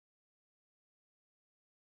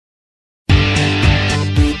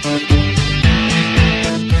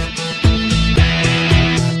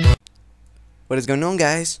What is going on,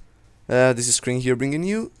 guys? This is Crane here, bringing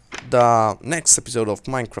you the next episode of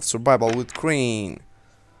Minecraft Survival with Crane.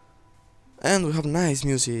 And we have nice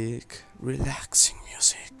music, relaxing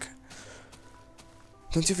music.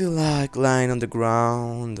 Don't you feel like lying on the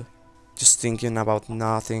ground, just thinking about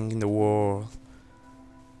nothing in the world,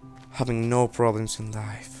 having no problems in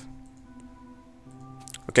life?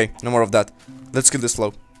 Okay, no more of that. Let's kill this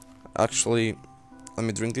flow. Actually, let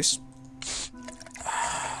me drink this.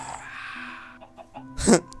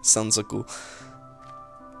 Sounds so cool.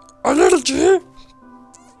 Allergy?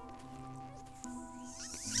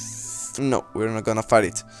 No, we're not gonna fight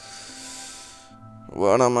it.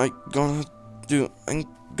 What am I gonna do? I'm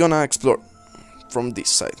gonna explore from this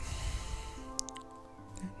side.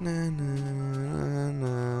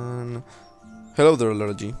 Hello there,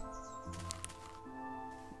 allergy.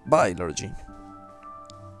 Bye, allergy.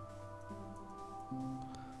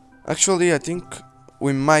 Actually, I think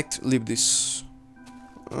we might leave this.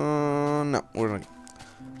 No, we're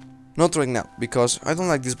not right now, because I don't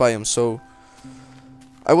like this biome, so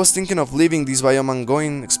I was thinking of leaving this biome and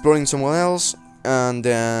going exploring somewhere else, and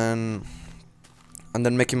then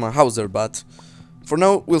making my house there, but for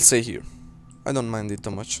now we'll stay here. I don't mind it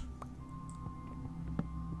too much.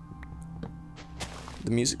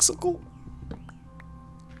 The music's so cool.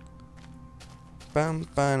 Pam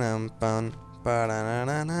pam pam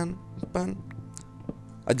pam pam.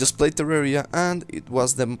 I just played Terraria and it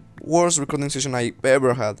was the worst recording session I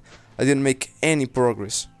ever had. I didn't make any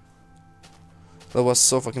progress. That was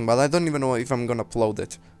so fucking bad. I don't even know if I'm gonna upload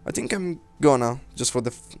it. I think I'm gonna, just for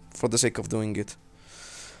the sake of doing it.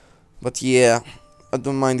 But yeah, I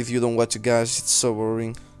don't mind if you don't watch it, guys. It's so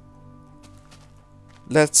boring.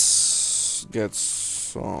 Let's get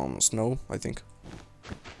some snow, I think.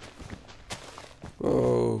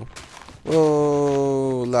 Whoa,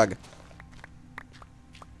 whoa, lag.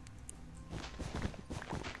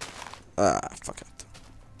 Ah, fuck it.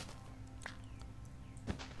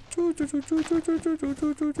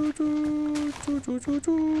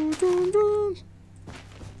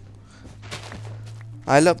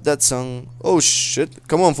 I love that song. Oh shit.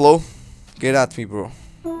 Come on, Flo. Get at me, bro.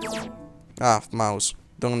 Ah, mouse.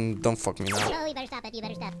 Don't fuck me now. Oh, you better stop it, you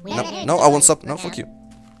better stop. No, I won't stop. No, fuck you.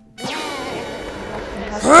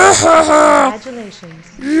 Congratulations.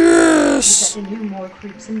 Yes! You get the new More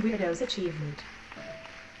Creeps and Weirdos achievement.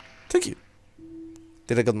 Thank you.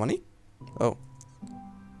 Did I get money? Oh.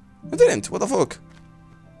 I didn't. What the fuck?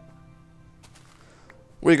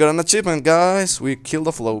 We got an achievement, guys. We killed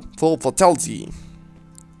the flow. Full fatality.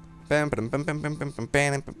 Bam, bam, bam, bam, bam, bam, bam,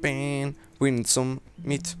 bam, bam, bam. We need some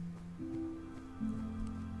meat.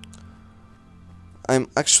 I'm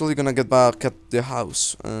actually gonna get back at the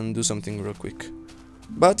house and do something real quick.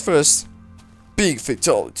 But first, big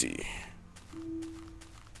fatality.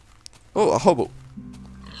 Oh, a hobo.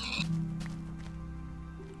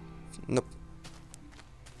 Nope.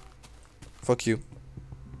 Fuck you.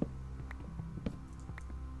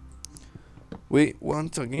 We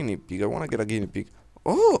want a guinea pig. I wanna get a guinea pig.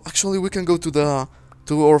 Oh, actually, we can go to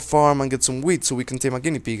our farm and get some wheat so we can tame a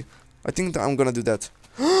guinea pig. I think that I'm gonna do that.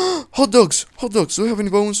 Hot dogs! Hot dogs! Do you have any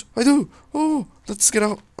bones? I do! Oh, let's get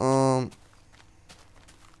out.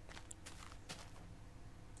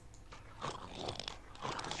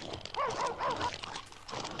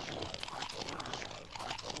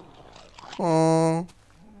 Oh,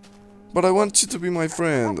 but I want you to be my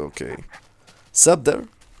friend. Okay. Sup there?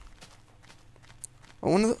 I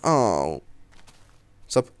wanted. Oh.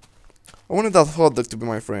 Sup? I wanted that hot dog to be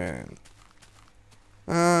my friend.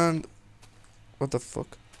 And. What the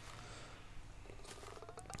fuck?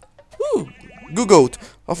 Ooh! Goo goat!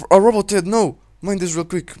 A robot head! No! Mind this real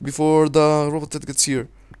quick before the robot head gets here.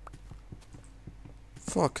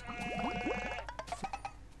 Fuck.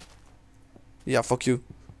 Yeah, fuck you.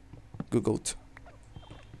 Goo goat.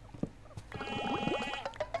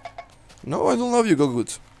 No, I don't love you, Goo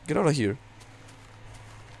goat. Get out of here.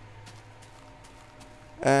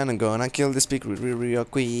 And I'm gonna kill this pig real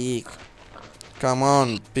quick. Come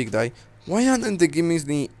on, pig die. Why aren't they giving me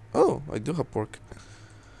the... Oh, I do have pork.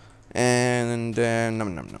 And then...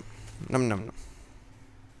 Nom nom nom. Nom nom nom.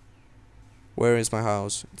 Where is my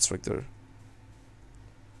house? It's right there.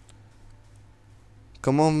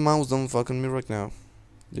 Come on, mouse, don't fucking me right now.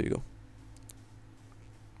 There you go.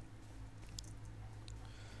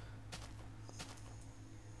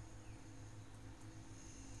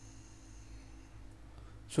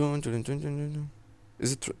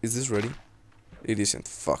 Is this ready? It isn't.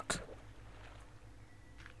 Fuck.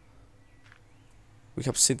 We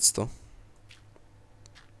have seeds though.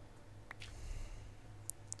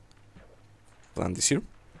 Plant this here.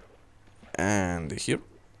 And here.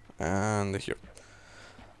 and here.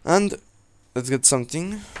 And let's get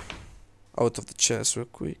something out of the chest real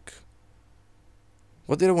quick.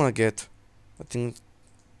 What did I want to get? I think...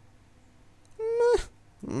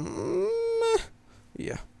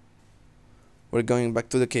 yeah. We're going back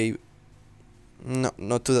to the cave. No,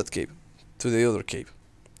 not to that cave. To the other cave.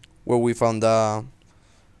 Where we found the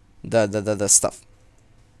stuff.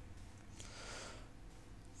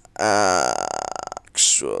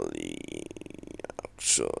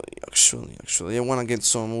 Actually, I wanna get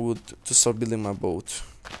some wood to start building my boat.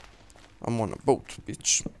 I'm on a boat,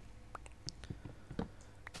 bitch.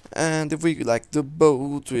 And if we like the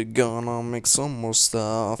boat, we're gonna make some more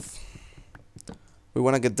stuff. We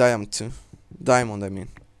wanna get diamond too. Diamond, I mean.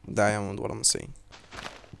 Diamond, what I'm saying.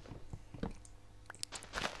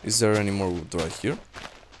 Is there any more wood right here?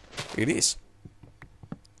 It is.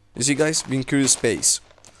 You see, guys, being curious pays.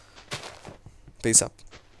 Pays up.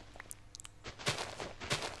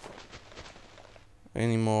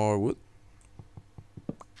 Any more wood?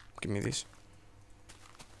 Give me this.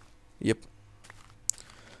 Yep.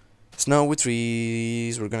 Snowy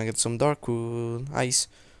trees. We're gonna get some dark wood. Ice.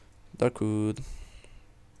 Dark wood.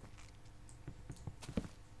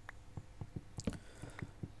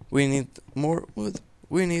 We need more wood.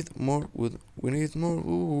 We need more wood. We need more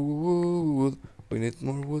wood. We need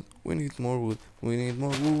more wood. We need more wood. We need more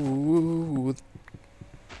wood.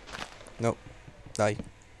 No. Die.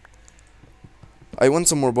 I want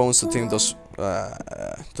some more bones to tame those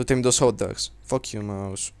hot dogs. Fuck you,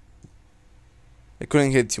 mouse. I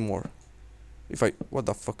couldn't hit you more. What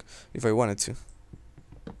the fuck? If I wanted to.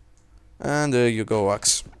 And there you go,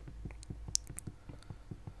 axe.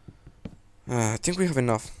 I think we have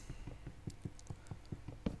enough.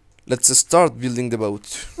 Let's start building the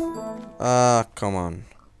boat. Come on.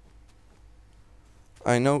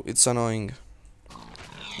 I know it's annoying.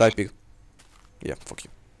 Die, pig. Yeah, fuck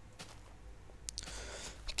you.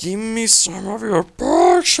 Give me some of your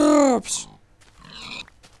pork-chops!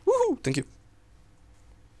 Woohoo! Thank you.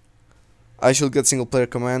 I should get single player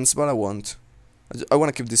commands, but I won't. I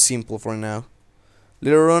wanna keep this simple for now.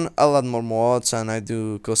 Later on, I'll add more mods and I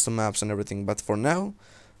do custom maps and everything, but for now,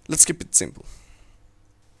 let's keep it simple.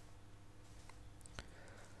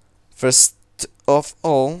 First of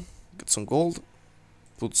all, get some gold,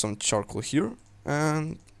 put some charcoal here,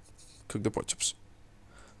 and cook the pork chops.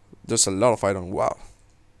 There's a lot of iron, wow.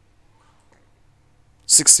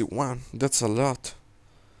 61, that's a lot.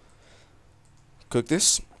 Cook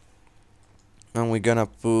this, and we're gonna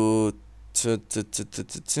put the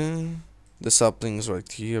saplings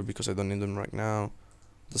right here because I don't need them right now.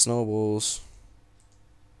 The snowballs,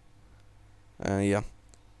 yeah,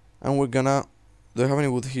 and we're gonna. Do I have any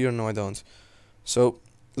wood here? No, I don't. So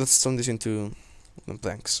let's turn this into wooden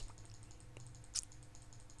planks.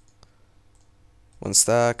 1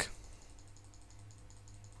 stack,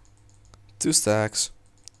 2 stacks,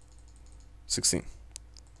 16.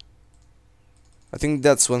 I think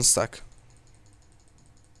that's 1 stack.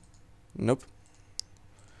 Nope.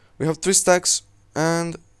 We have 3 stacks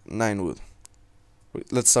and 9 wood.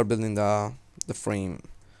 Let's start building the frame.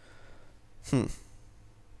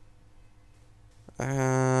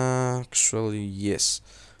 Actually, yes.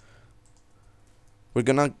 We're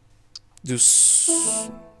gonna do.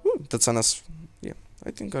 Ooh, that's a nice. Yeah,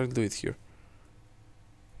 I think I'll do it here.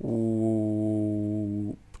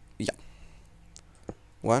 Ooh, yeah.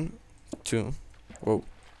 1, 2. Whoa.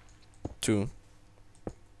 2.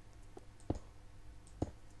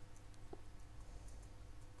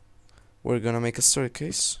 We're gonna make a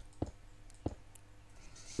staircase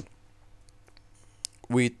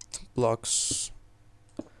with blocks,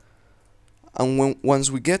 and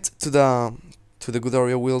once we get to the good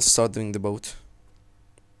area, we'll start doing the boat.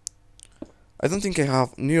 I don't think I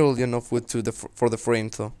have nearly enough wood for the frame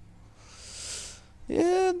though.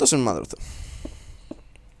 Yeah, it doesn't matter though.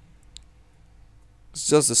 It's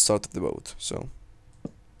just the start of the boat, so.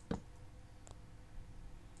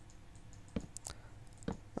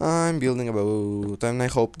 I'm building a boat, and I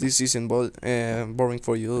hope this isn't boring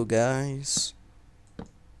for you guys.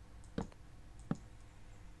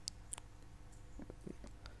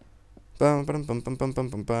 I'm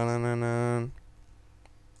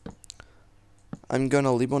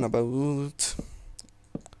gonna live on a boat.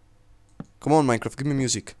 Come on, Minecraft, give me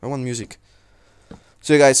music. I want music.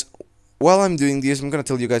 So, guys, while I'm doing this, I'm gonna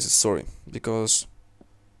tell you guys a story, because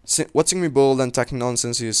watching me bold and talking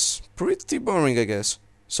nonsense is pretty boring, I guess.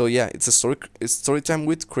 So yeah, it's story time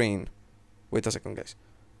with Crane. Wait a second, guys.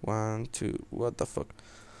 1, 2. What the fuck?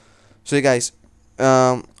 So yeah, guys,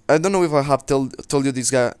 I don't know if I have told you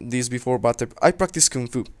this before, but I practice kung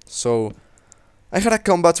fu. So I had a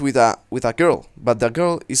combat with a girl, but the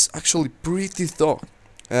girl is actually pretty tough.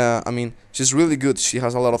 I mean, she's really good. She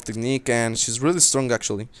has a lot of technique and she's really strong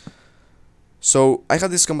actually. So I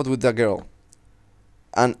had this combat with the girl,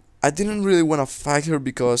 and I didn't really want to fight her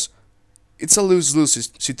because it's a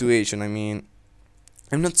lose-lose situation. I mean,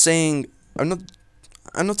 I'm not saying I'm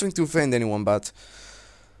not trying to offend anyone, but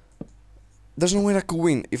there's no way I could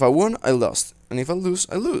win. If I won, I lost, and if I lose,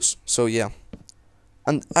 I lose. So yeah.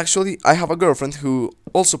 And actually, I have a girlfriend who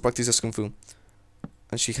also practices kung fu,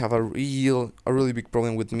 and she have a really big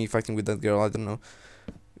problem with me fighting with that girl. I don't know.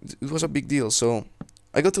 It was a big deal. So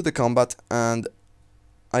I got to the combat, and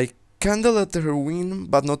I kinda let her win,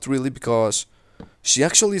 but not really because she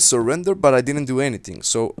actually surrendered, but I didn't do anything.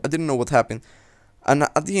 So I didn't know what happened. And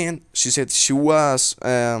at the end, she said she was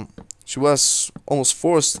almost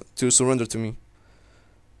forced to surrender to me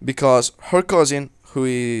because her cousin, who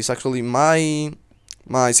is actually my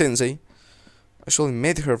sensei, actually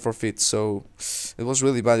made her forfeit. So it was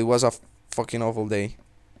really bad. It was a fucking awful day.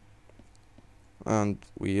 And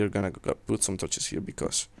we are gonna put some touches here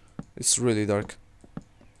because it's really dark.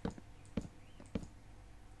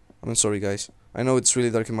 I'm sorry, guys. I know it's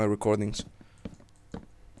really dark in my recordings.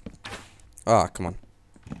 Ah, come on.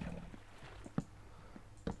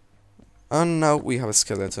 And now we have a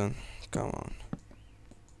skeleton. Come on.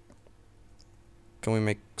 Can we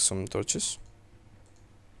make some torches?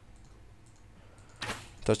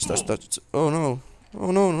 Touch. Oh no.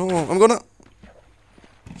 Oh no, no. I'm gonna...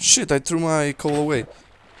 Shit, I threw my coal away.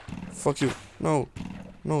 Fuck you. No.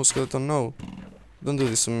 No, skeleton, no. Don't do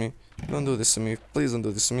this to me. Don't do this to me. Please don't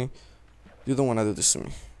do this to me. You don't wanna do this to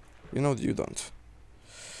me. You know you don't.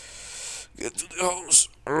 Get to the house.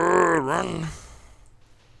 Run.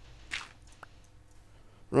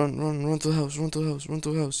 Run to the house, run to the house, run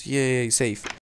to the house. Yay, safe.